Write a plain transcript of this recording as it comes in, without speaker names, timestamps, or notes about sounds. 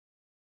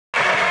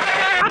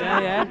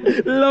Yeah.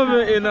 Love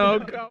it, you know.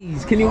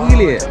 Can you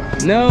wheelie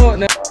it? No.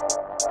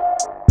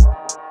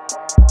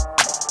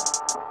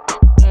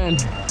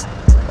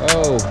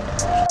 Oh.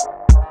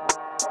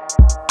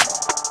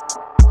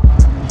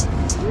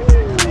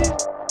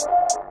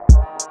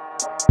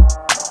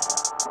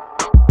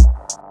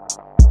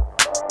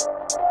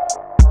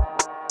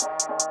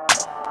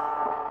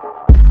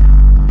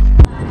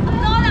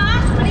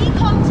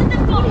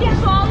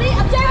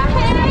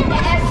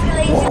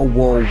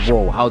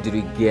 Whoa, how did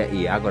we get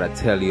here? I gotta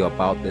tell you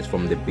about this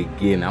from the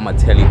beginning. I'm gonna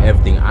tell you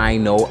everything I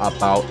know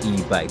about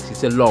e-bikes.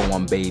 It's a long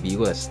one, baby. You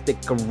gotta stick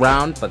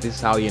around, but this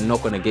is how you're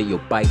not gonna get your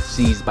bike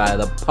seized by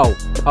the po.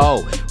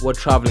 We're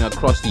traveling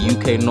across the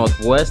UK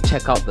Northwest.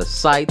 Check out the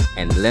site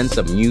and learn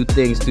some new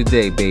things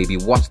today, baby.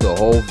 Watch the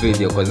whole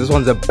video, because this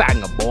one's a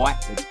banger, boy.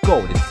 Let's go,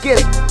 let's get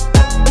it.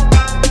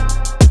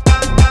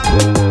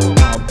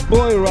 My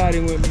boy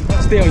riding with me.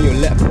 Stay on your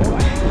left, boy.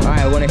 Alright,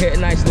 I wanna hit a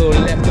nice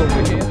little left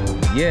over here.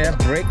 Yeah,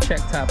 brake check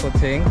type of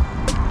thing.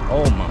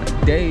 Oh my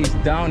days,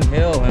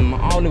 downhill, and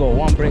I only got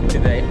one brake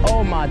today.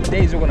 Oh my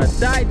days, we're gonna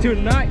die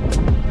tonight.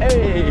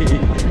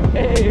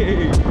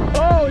 Hey,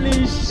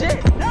 holy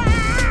shit.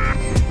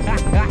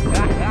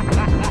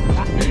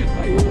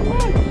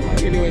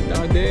 Anyway,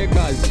 down there,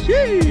 guys.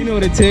 You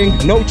know the thing.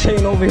 No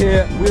chain over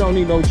here. We don't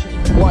need no chain.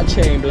 What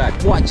chain, black?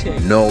 What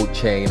chain? No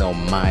chain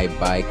on my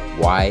bike.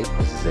 Why?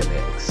 This is an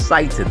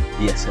exciting,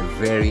 yes, a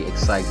very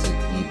exciting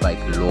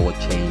e-bike law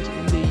change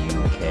in the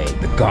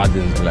UK. The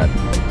gardens, black.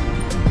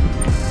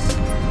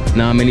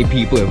 Now many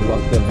people have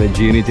lost their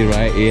virginity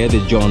right here, the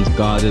John's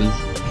Gardens.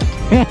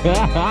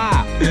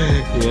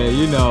 Yeah,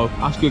 you know,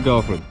 ask your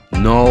girlfriend.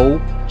 No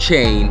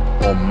chain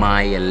on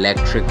my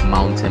electric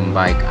mountain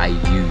bike. I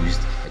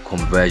used a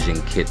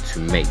conversion kit to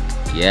make.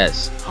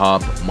 Yes,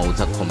 hub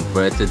motor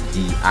converted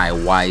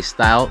DIY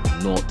style,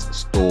 not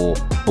store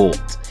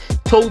bought.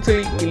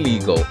 Totally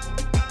illegal.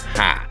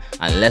 Ha!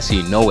 Unless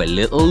you know a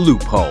little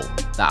loophole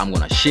that I'm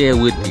gonna share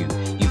with you.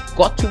 You've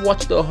got to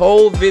watch the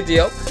whole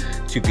video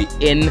to be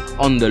in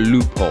on the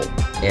loophole,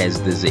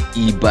 as there's an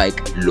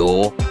e-bike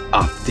law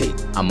update.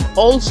 I'm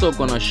also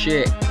gonna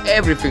share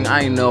everything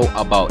I know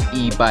about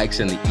e-bikes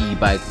and the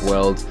e-bike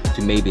world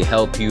to maybe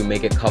help you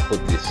make a couple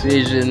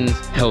decisions,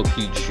 help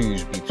you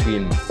choose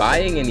between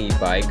buying an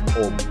e-bike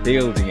or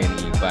building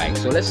an e-bike.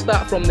 So let's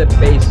start from the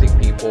basic,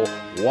 people.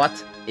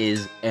 What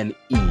is an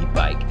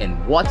e-bike,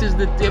 and what is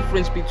the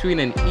difference between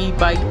an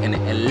e-bike and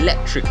an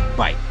electric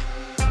bike?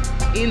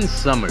 In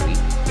summary,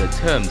 the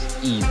terms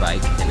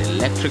e-bike and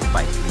electric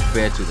bike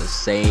refer to the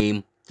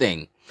same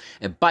thing.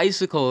 A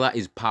bicycle that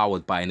is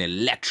powered by an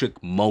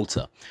electric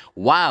motor.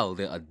 While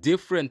there are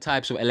different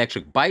types of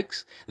electric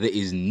bikes, there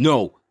is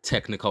no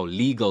technical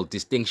legal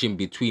distinction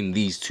between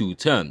these two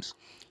terms.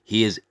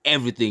 Here's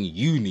everything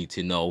you need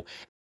to know.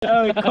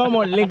 Oh, come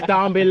on, link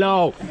down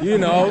below. You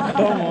know,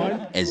 come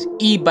on. As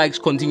e-bikes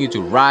continue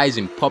to rise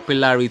in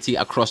popularity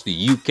across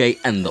the UK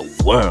and the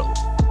world.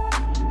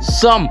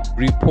 Some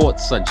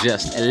reports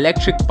suggest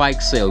electric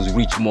bike sales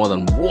reach more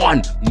than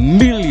 1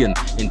 million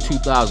in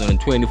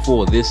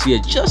 2024 this year,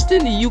 just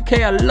in the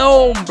UK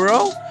alone,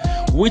 bro,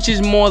 which is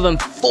more than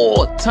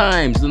 4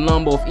 times the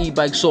number of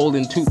e-bikes sold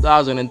in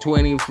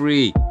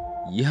 2023.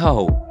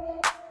 Yo.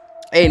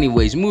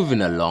 Anyways,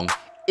 moving along.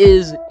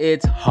 Is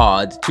it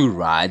hard to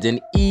ride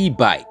an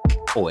e-bike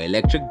or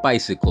electric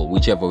bicycle,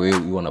 whichever way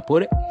you want to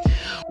put it?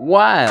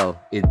 While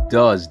it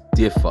does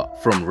differ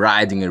from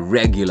riding a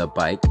regular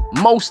bike,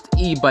 most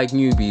e-bike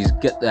newbies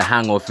get the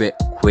hang of it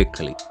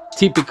quickly.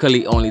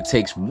 Typically only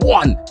takes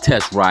 1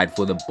 test ride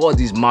for the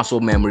body's muscle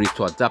memory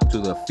to adapt to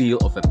the feel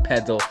of a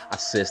pedal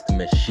assist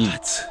machine.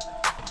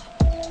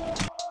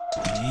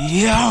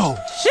 Yo!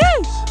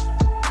 Jeez!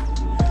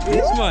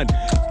 This man,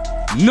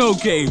 no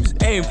games,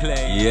 ain't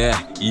playing. Yeah.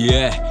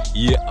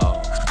 Oh.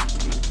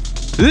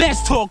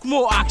 Let's talk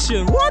more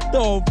action. What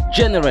the?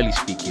 Generally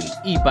speaking,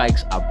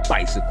 e-bikes are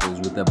bicycles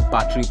with a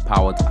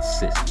battery-powered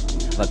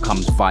assist that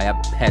comes via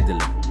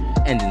pedaling,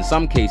 and in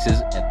some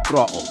cases a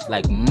throttle.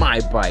 Like my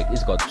bike,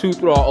 it's got 2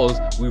 throttles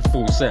with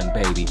full send,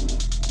 baby.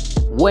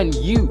 When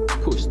you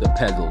push the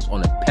pedals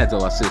on a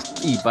pedal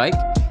assist e-bike,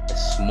 a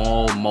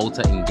small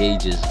motor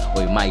engages,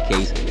 or in my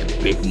case,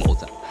 a big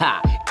motor.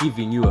 Ha!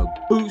 Giving you a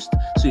boost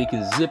so you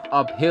can zip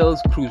up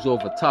hills, cruise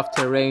over tough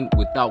terrain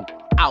without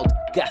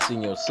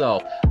outgassing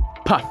yourself.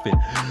 Puffing.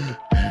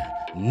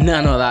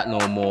 None of that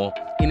no more.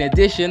 In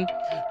addition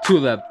to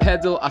the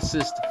pedal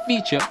assist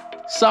feature,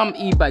 some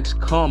e-bikes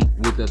come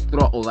with a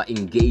throttle that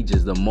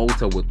engages the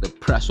motor with the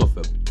press of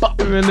a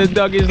button. And the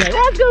dog is like,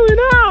 what's going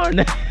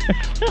on?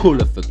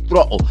 Pull off the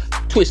throttle,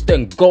 twist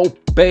and go,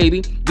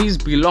 baby. These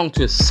belong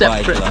to a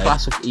separate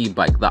class of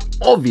e-bike that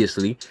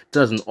obviously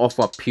doesn't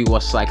offer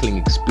pure cycling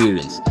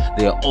experience.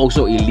 They are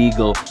also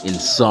illegal in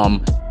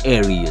some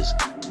areas.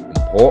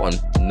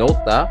 Important,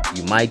 note that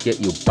you might get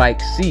your bike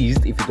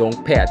seized if you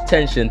don't pay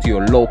attention to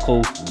your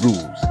local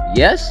rules.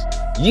 Yes,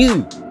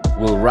 you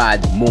will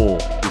ride more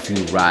if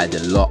you ride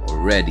a lot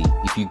already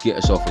if you get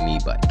yourself an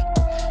e-bike.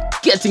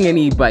 Getting an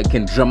e-bike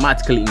can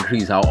dramatically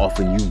increase how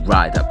often you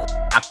ride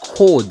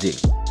according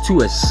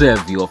to a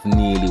survey of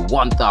nearly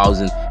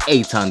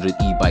 1,800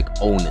 e-bike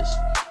owners,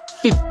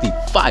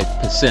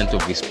 55%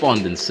 of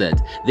respondents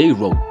said they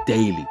rode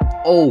daily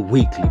or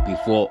weekly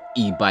before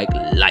e-bike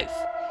life.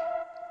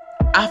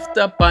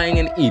 After buying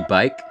an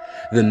e-bike,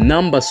 the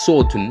number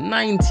soared to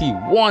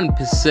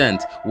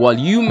 91%. While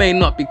you may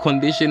not be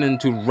conditioned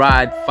to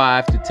ride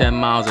 5 to 10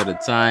 miles at a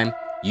time,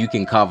 you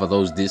can cover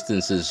those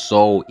distances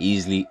so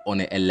easily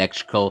on an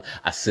electrical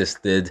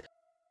assisted.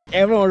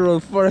 Everyone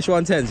rode first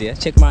 110s, yeah?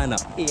 Check mine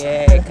out.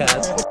 Yeah,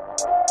 cuz.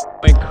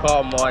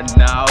 Come on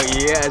now,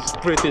 yes,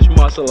 British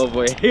muscle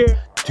over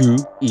here. 2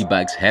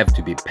 e-bikes have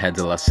to be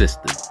pedal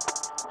assisted.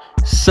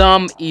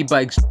 Some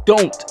e-bikes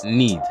don't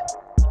need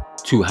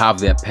to have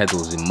their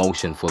pedals in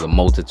motion for the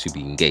motor to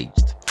be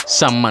engaged.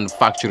 Some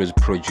manufacturers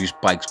produce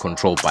bikes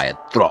controlled by a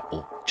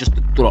throttle, just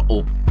the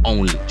throttle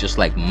only, just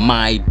like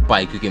my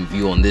bike you can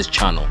view on this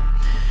channel,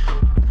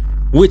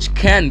 which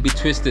can be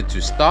twisted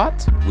to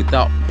start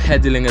without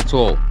pedaling at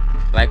all,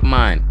 like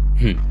mine.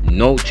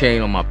 No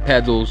chain on my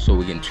pedals, so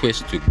we can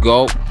twist to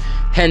go,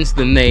 hence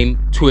the name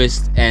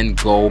Twist and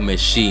Go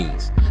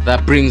machines.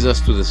 That brings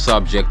us to the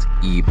subject,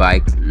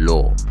 e-bike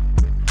law.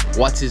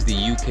 What is the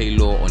UK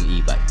law on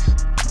e-bikes?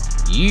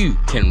 You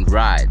can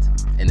ride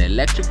an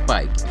electric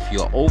bike if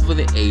you're over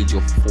the age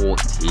of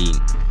 14.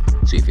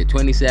 So if you're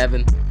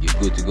 27,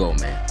 you're good to go,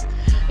 man.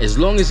 As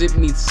long as it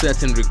meets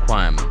certain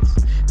requirements.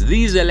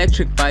 These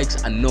electric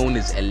bikes are known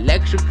as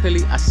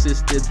electrically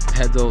assisted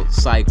pedal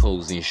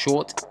cycles, in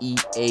short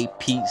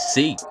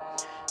EAPC.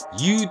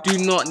 You do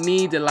not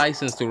need a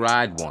license to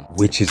ride one,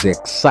 which is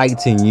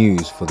exciting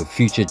news for the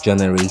future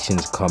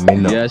generations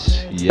coming up.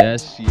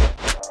 Yes.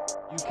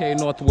 UK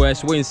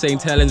Northwest, we're in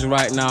St. Helens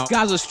right now.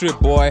 Gaza Strip,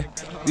 boy.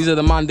 These are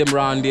the man them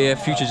round here,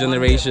 future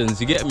generations.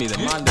 You get me? The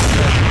man them.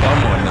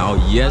 Come on now.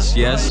 Yes.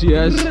 Hey,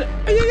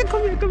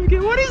 come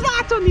here. What is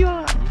that on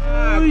your?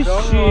 Oh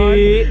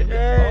shit. Look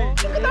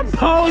at that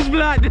pose,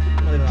 blood.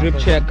 The drip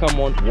check, come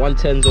on.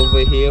 110s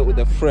over here with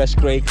the fresh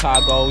grey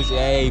cargos.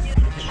 Hey.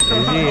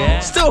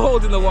 Still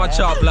holding the watch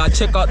up, blood.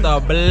 Check out the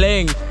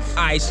bling.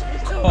 Ice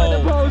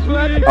cold.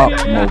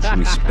 Utmost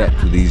respect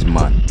to these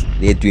man.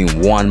 They're doing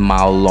 1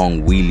 mile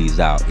long wheelies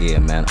out here,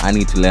 man. I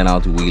need to learn how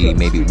to wheelie.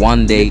 Maybe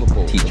one day,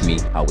 teach me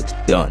how it's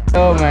done.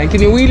 Oh man,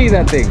 can you wheelie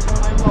that thing?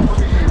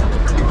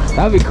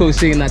 That'd be cool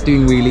seeing that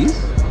doing wheelies.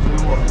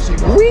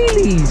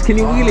 Wheelies, can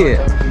you wheelie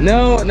it?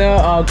 No,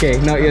 okay,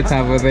 not your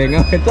type of thing.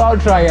 I'll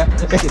try it.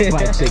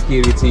 Bike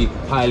security,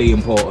 highly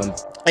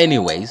important.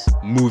 Anyways,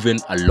 moving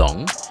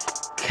along.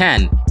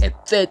 Can a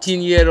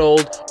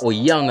 13-year-old or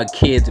younger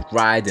kid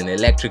ride an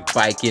electric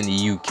bike in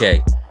the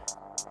UK?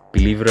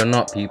 Believe it or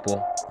not,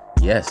 people,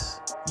 yes,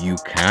 you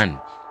can.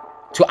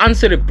 To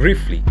answer it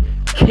briefly,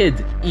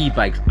 kid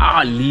e-bikes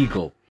are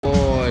legal.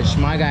 Gosh,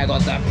 my guy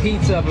got that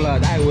pizza,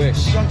 blood. I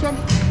wish.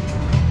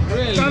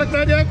 Really?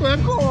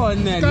 Go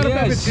on then.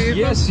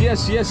 Yes.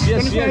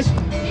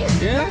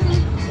 Yeah?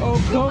 Oh,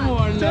 come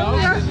on now.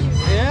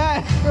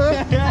 Yeah.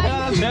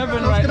 That's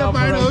heaven right now for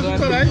us,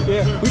 man.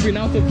 Yeah. We've been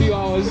out a few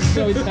hours,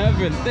 so it's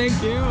heaven.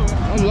 Thank you.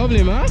 I'm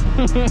lovely, man.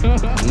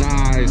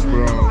 Nice,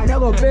 bro. I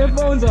got bare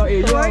phones out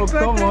here. Yo,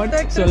 come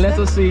on. So let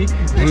us see.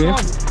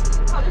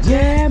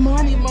 Yeah,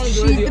 money,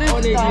 already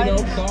on it,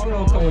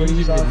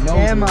 you know.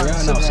 Yeah, man,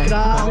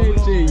 subscribe.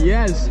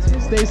 Yes,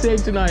 stay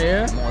safe tonight,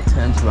 yeah? More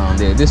tents around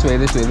there. This way.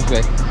 More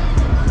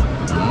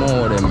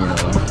of them, you know.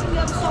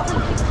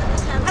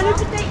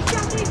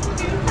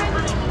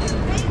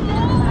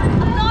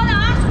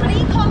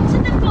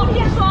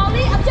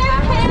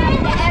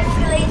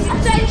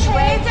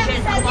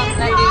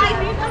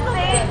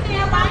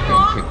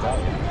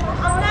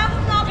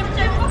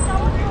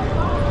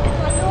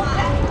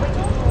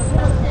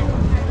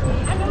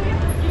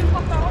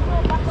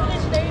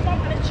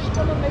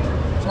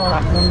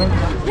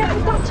 Yeah,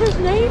 that's his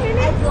name, isn't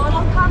it?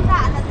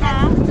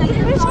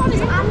 This one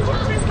is Andrew.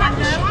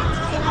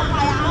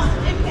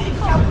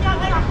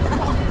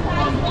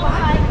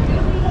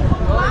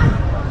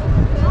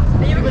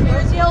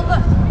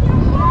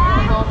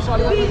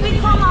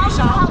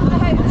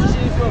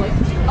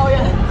 Oh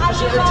yeah.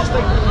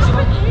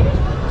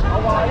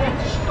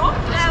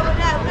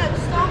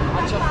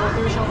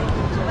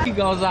 He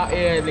goes out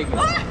here, nigga.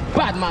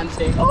 Bad man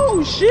thing.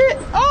 Oh shit!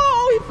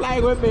 Oh, he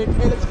flying with me.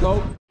 Hey, let's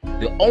go.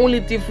 The only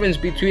difference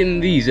between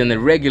these and a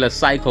regular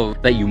cycle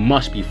that you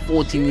must be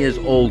 14 years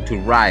old to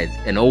ride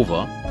and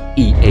over,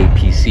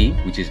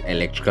 EAPC, which is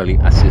electrically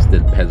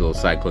assisted pedal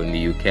cycle in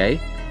the UK,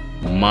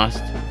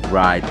 must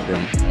ride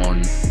them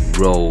on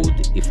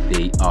road if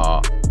they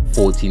are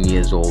 14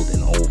 years old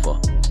and over.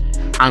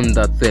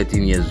 Under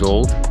 13 years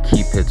old,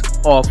 keep it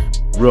off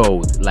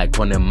road, like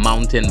on a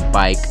mountain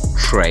bike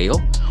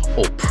trail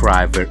or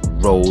private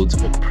roads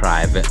or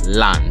private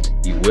land.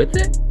 You with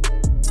it?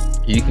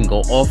 You can go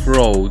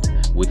off-road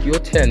with your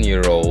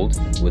 10-year-old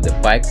with a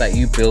bike that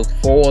you built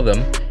for them,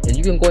 and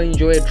you can go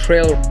enjoy a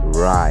trail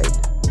ride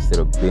instead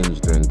of binge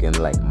drinking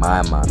like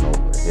my man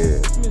over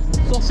here.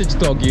 Sausage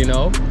dog, you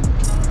know.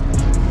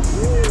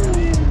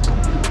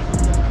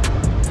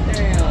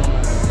 Damn,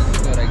 man.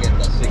 You gotta get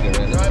that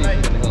cigarette. Let's see if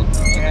it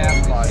can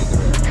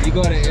help. You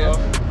got it, yeah?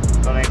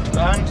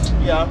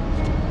 And yeah.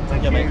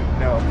 Thank you, mate.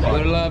 No, You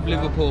gotta love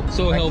Liverpool.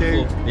 So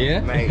helpful. Yeah?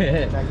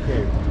 Mate, thank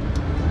you.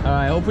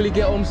 Alright, hopefully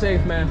get home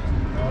safe, man.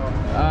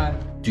 Alright.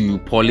 Do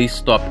police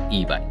stop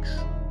e-bikes?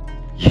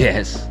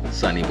 Yes,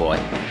 sonny boy.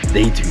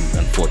 They do,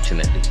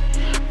 unfortunately.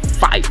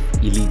 5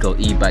 illegal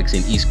e-bikes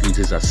and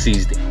e-scooters are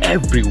seized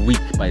every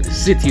week by the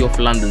City of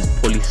London's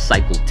police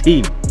cycle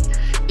team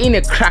in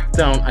a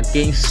crackdown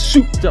against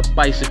souped-up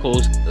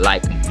bicycles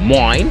like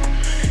mine.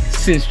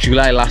 Since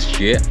July last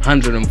year,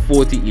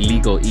 140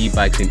 illegal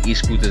e-bikes and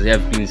e-scooters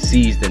have been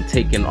seized and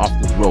taken off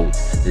the road.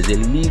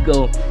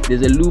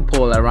 There's a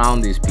loophole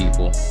around these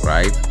people,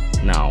 right?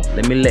 Now,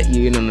 let me let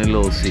you in on a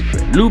little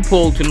secret.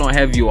 Loophole to not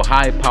have your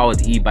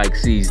high-powered e-bike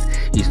seized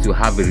is to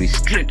have a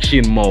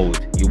restriction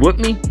mode. You with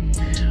me?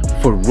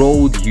 For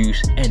road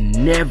use and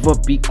never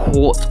be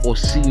caught or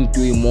seen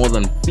doing more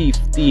than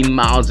 15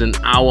 miles an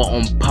hour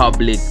on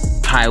public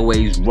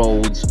highways,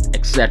 roads,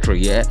 etc.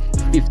 Yeah,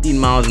 15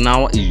 miles an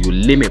hour is your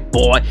limit,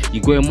 boy. You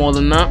going more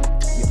than that,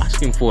 you're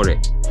asking for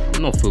it.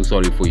 I'm not feel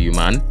sorry for you,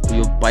 man.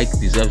 Your bike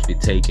deserves to be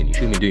taken. You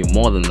shouldn't be doing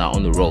more than that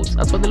on the roads.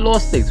 That's what the law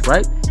states,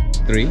 right?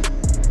 3,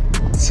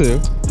 2,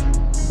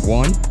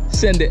 1,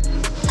 send it.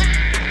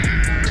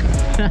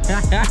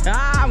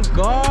 I'm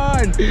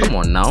gone. Come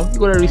on now, you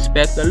gotta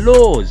respect the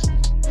laws.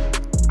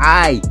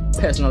 I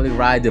personally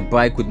ride a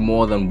bike with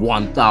more than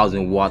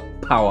 1000 watt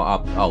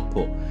power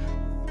output,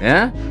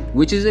 yeah,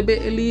 which is a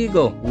bit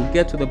illegal. We'll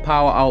get to the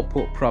power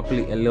output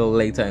properly a little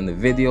later in the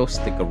video.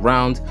 Stick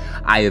around.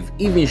 I have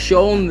even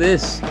shown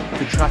this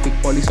to traffic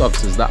police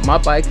officers that my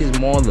bike is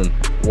more than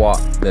what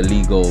the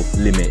legal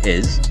limit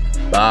is.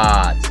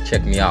 But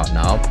check me out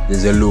now,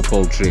 there's a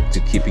loophole trick to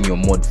keeping your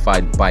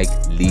modified bike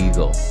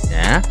legal.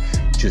 Yeah,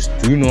 just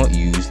do not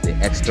use the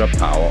extra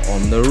power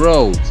on the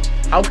roads.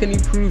 How can you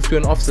prove to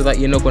an officer that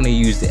you're not going to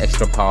use the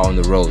extra power on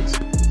the roads?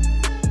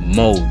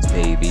 Modes,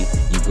 baby.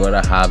 You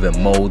gotta have a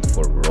mode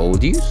for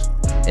road use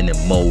and a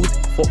mode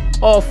for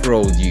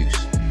off-road use.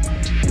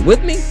 You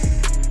with me?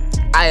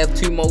 I have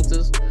 2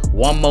 motors.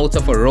 One motor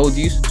for road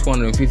use,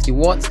 250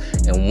 watts,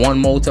 and one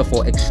motor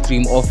for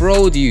extreme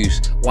off-road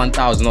use,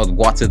 1000 odd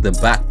watts at the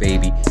back,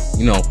 baby.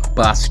 You know,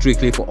 but that's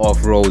strictly for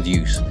off-road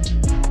use.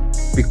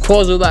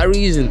 Because of that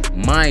reason,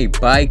 my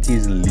bike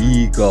is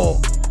legal.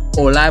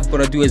 All I've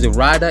got to do as a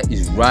rider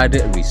is ride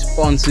it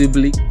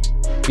responsibly.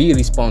 Be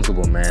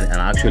responsible, man,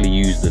 and actually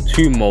use the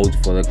 2 modes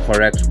for the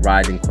correct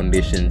riding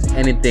conditions.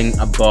 Anything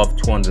above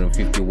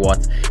 250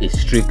 watts is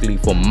strictly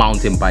for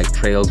mountain bike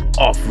trails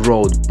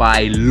off-road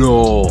by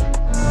law.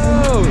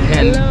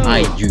 Can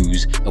I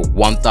use a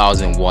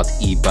 1000 watt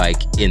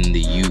e-bike in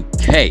the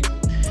UK?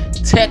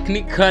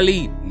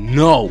 Technically,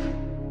 no.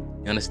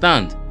 You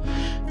understand?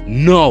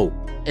 No,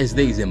 as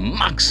there is a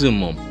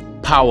maximum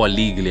power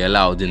legally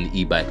allowed in the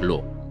e-bike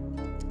law.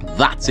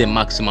 That's a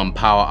maximum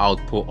power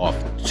output of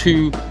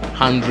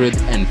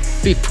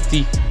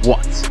 250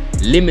 watts,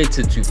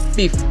 limited to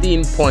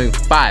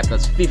 15.5.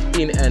 That's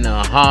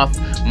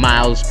 15.5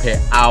 miles per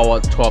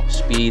hour top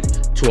speed,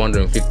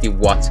 250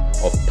 watts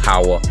of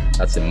power.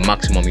 That's the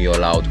maximum you're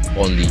allowed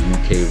on the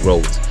UK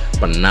roads.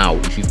 But now,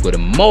 if you've got a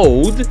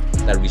mode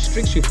that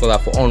restricts you for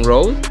that for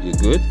on-road, you're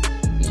good.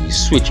 You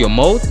switch your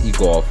mode, you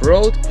go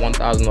off-road,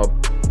 1000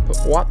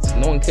 watts.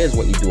 No one cares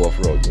what you do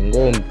off-road. You can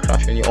go and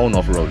crash on your own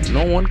off-road.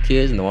 No one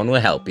cares. No one will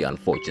help you,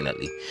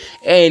 unfortunately.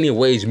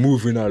 Anyways,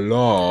 moving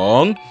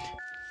along.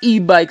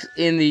 E-bikes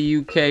in the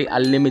UK are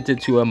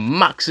limited to a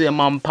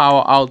maximum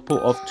power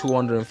output of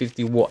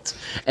 250 watts,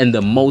 and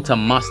the motor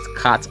must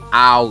cut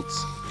out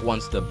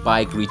once the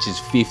bike reaches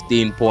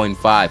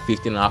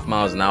 15.5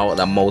 miles an hour.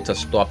 The motor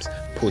stops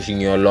pushing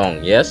you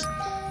along. Yes,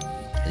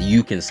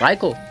 you can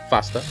cycle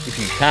faster if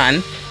you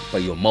can,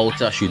 but your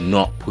motor should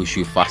not push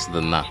you faster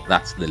than that.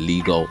 That's the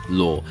legal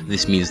law.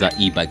 This means that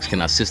e-bikes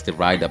can assist the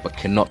rider but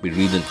cannot be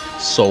ridden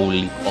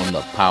solely on the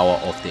power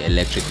of the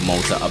electric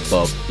motor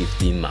above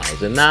 15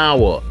 miles an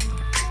hour.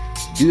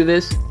 Do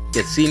this,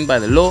 get seen by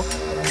the law,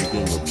 you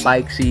get your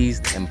bike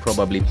seized and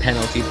probably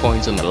penalty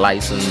points on the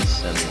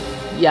license and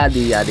yada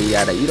yada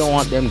yada. You don't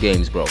want them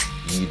games, bro.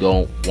 You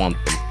don't want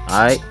them.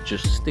 Alright,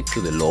 just stick to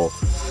the law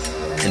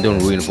and don't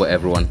ruin it for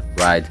everyone.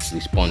 Ride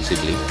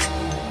responsibly.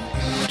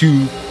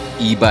 Do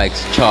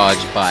e-bikes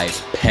charged by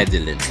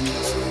pedaling?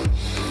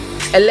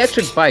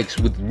 Electric bikes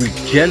with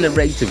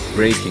regenerative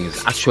braking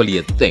is actually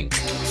a thing,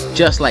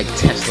 just like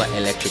Tesla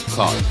electric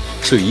cars.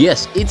 So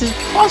yes, it is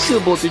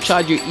possible to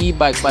charge your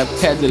e-bike by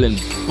pedaling,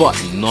 but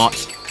not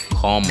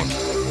common.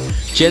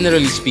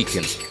 Generally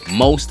speaking,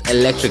 most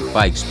electric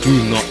bikes do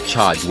not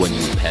charge when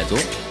you pedal.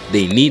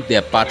 They need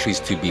their batteries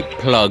to be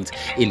plugged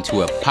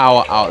into a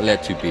power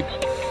outlet to be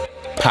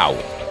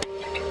powered.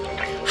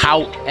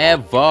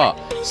 However,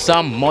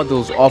 some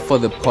models offer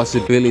the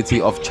possibility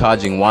of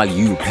charging while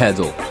you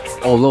pedal,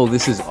 although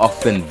this is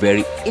often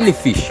very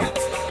inefficient.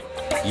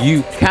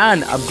 You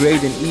can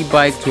upgrade an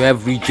e-bike to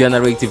have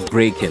regenerative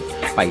braking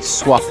by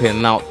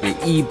swapping out the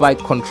e-bike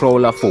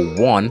controller for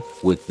one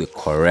with the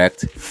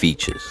correct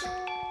features.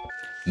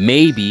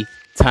 Maybe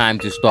time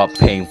to stop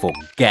paying for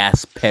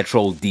gas,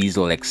 petrol,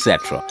 diesel,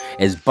 etc.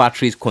 As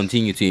batteries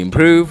continue to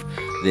improve,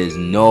 There's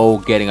no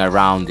getting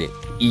around it.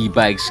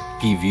 E-bikes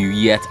give you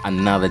yet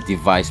another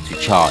device to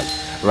charge.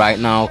 Right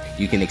now,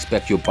 you can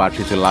expect your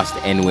battery to last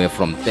anywhere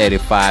from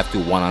 35 to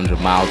 100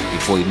 miles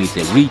before it needs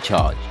a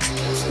recharge.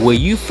 Where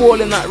you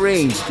fall in that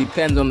range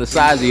depends on the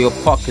size of your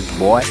pocket,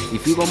 boy.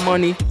 If you got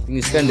money, you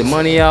can spend the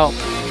money out.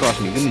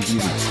 Trust me, you're gonna do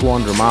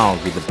 200 miles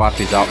with the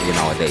batteries out here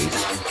nowadays.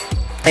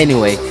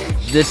 Anyway,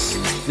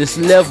 this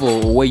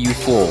level where you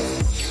fall,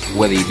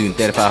 whether you're doing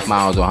 35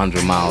 miles or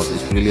 100 miles,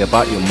 is really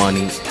about your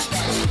money,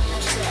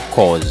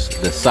 cause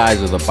the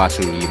size of the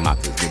battery really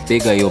matters. The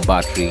bigger your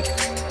battery,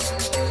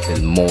 the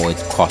more it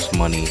costs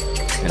money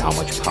and how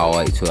much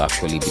power it will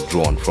actually be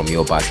drawn from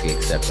your battery,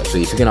 etc. So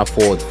if you can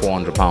afford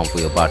 £400 for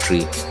your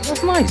battery,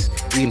 that's nice.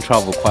 You can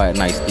travel quite a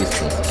nice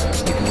distance.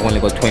 If you've only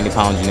got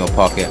 £20 in your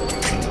pocket,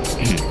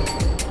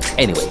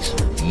 anyways,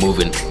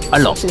 moving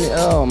along.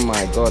 Oh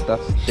my god,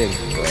 that's thick,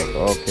 bro.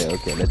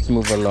 Okay, let's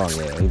move along.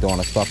 Yeah, we don't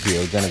want to stop here.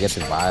 We're gonna get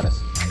the virus.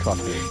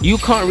 Trust me. You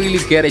can't really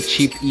get a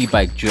cheap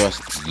e-bike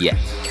just yet.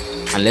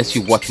 Unless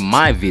you watch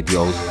my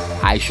videos,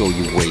 I show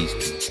you ways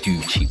to do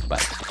cheap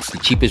bikes. The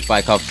cheapest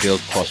bike I've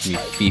built cost me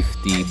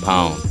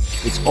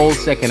 £50. It's all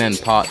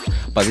second-hand parts,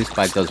 but this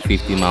bike does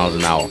 50 miles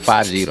an hour.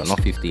 50, not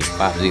 15,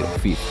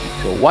 50.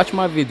 So watch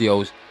my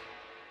videos.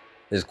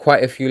 There's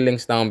quite a few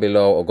links down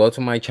below, or go to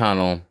my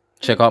channel,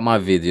 check out my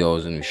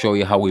videos, and show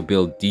you how we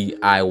build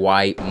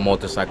DIY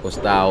motorcycle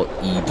style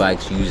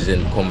e-bikes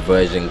using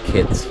conversion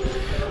kits.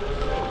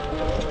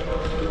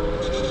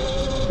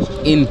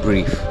 In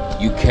brief,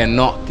 you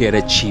cannot get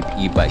a cheap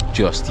e-bike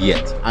just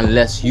yet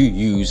unless you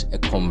use a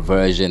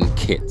conversion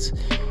kit.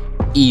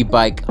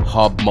 E-bike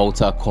hub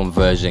motor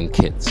conversion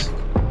kits.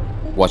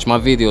 Watch my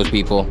videos,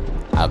 people.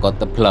 I got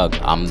the plug.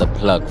 I'm the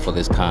plug for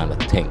this kind of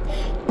thing.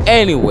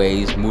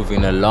 Anyways,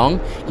 moving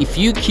along, if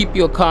you keep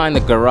your car in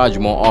the garage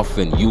more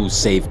often, you'll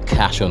save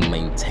cash on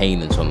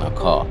maintenance on a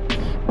car.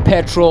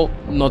 Petrol,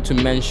 not to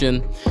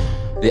mention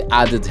the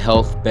added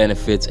health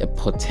benefits and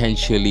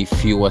potentially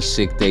fewer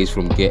sick days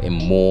from getting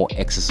more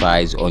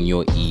exercise on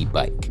your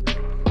e-bike.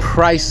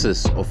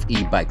 Prices of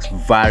e-bikes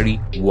vary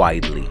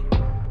widely,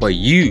 but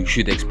you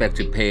should expect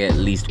to pay at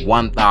least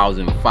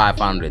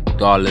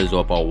 $1,500 or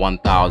about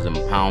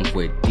 £1,000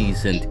 for a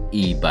decent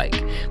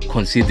e-bike.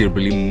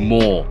 Considerably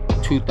more,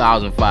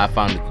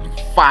 $2,500 to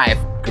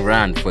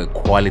 $5,000 for a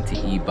quality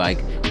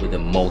e-bike with a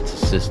motor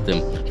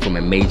system from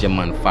a major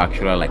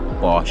manufacturer like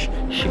Bosch,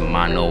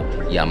 Shimano,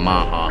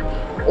 Yamaha.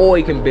 Or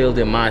you can build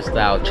in my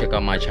style. Check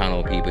out my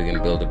channel, people. You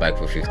can build a bike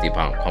for £50.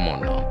 Come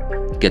on now,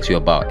 get you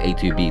about A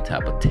to B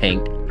type of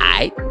tank.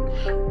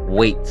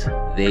 Wait,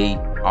 they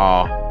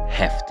are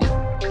hefty.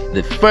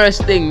 The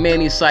first thing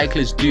many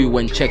cyclists do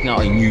when checking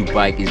out a new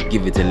bike is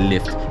give it a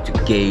lift to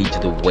gauge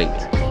the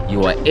weight.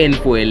 You are in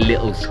for a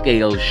little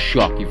scale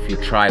shock if you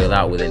try it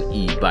out with an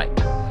e-bike.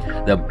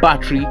 The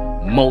battery,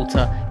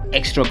 motor,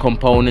 extra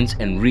components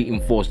and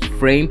reinforced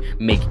frame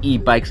make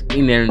e-bikes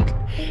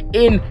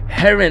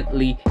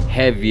inherently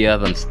heavier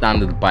than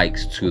standard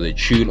bikes to the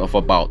tune of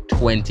about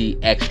 20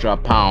 extra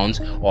pounds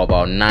or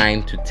about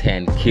 9 to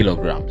 10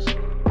 kilograms.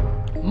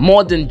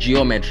 Modern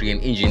geometry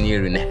and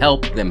engineering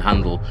help them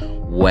handle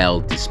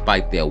well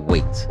despite their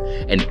weight,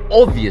 and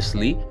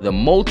obviously the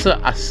motor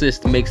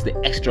assist makes the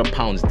extra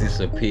pounds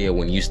disappear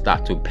when you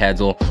start to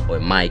pedal, or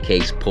in my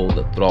case pull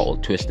the throttle,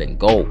 twist and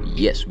go.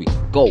 Yes, we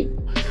go.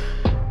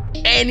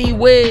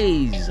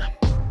 Anyways,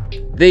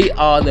 they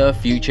are the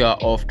future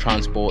of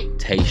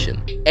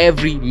transportation.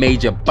 Every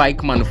major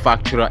bike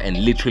manufacturer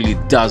and literally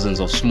dozens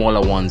of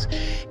smaller ones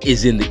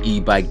is in the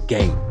e-bike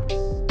game.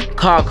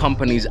 Car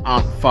companies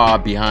aren't far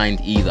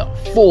behind either.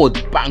 Ford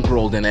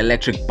bankrolled an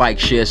electric bike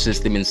share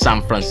system in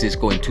San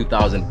Francisco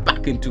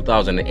back in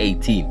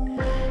 2018.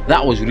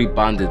 That was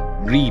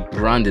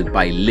rebranded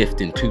by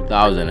Lyft in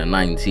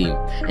 2019,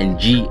 and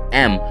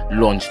GM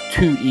launched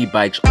 2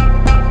 e-bikes.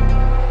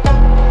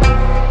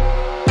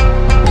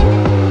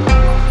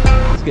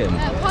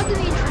 Pardon the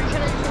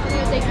intrusion.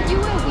 Can you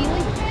wear a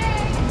wheelie?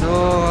 No,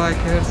 I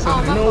can't.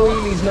 Sorry. No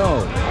wheelies,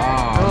 no.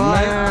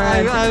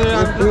 I'm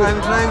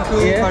trying to,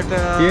 yeah. but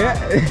Yeah.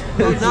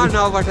 no, not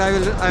now. But I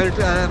will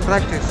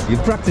practice. You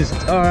practice.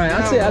 All right,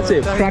 that's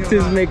it.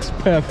 Practice makes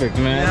perfect,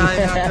 man.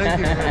 Yeah, thank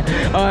you.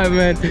 All right,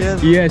 man.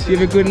 Yes, you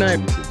have a good night.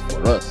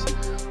 For us,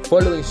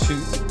 following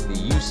suit, the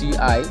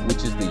UCI,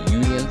 which is the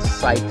Union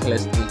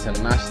Cyclist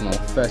International,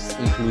 first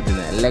included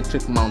an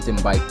electric mountain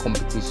bike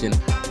competition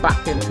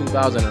back in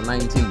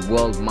 2019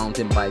 World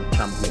Mountain Bike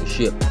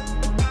Championship.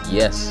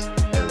 Yes,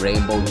 a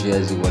rainbow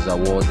jersey was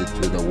awarded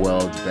to the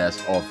world's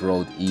best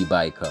off-road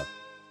e-biker.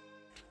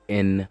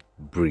 In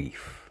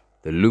brief,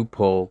 the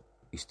loophole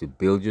is to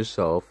build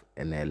yourself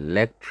an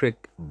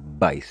electric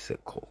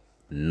bicycle.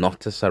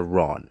 Not a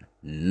Saron,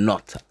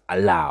 not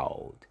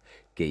allowed.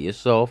 Get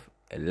yourself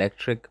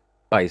electric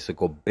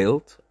bicycle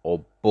built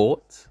or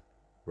bought,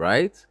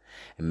 right?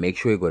 And make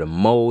sure you got a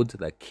mode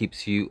that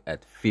keeps you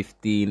at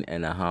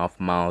 15.5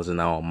 miles an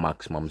hour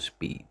maximum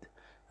speed.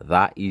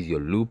 That is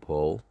your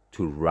loophole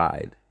to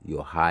ride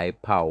your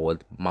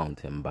high-powered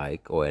mountain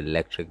bike or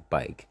electric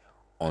bike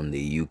on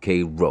the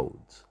UK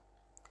roads.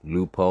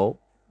 Loophole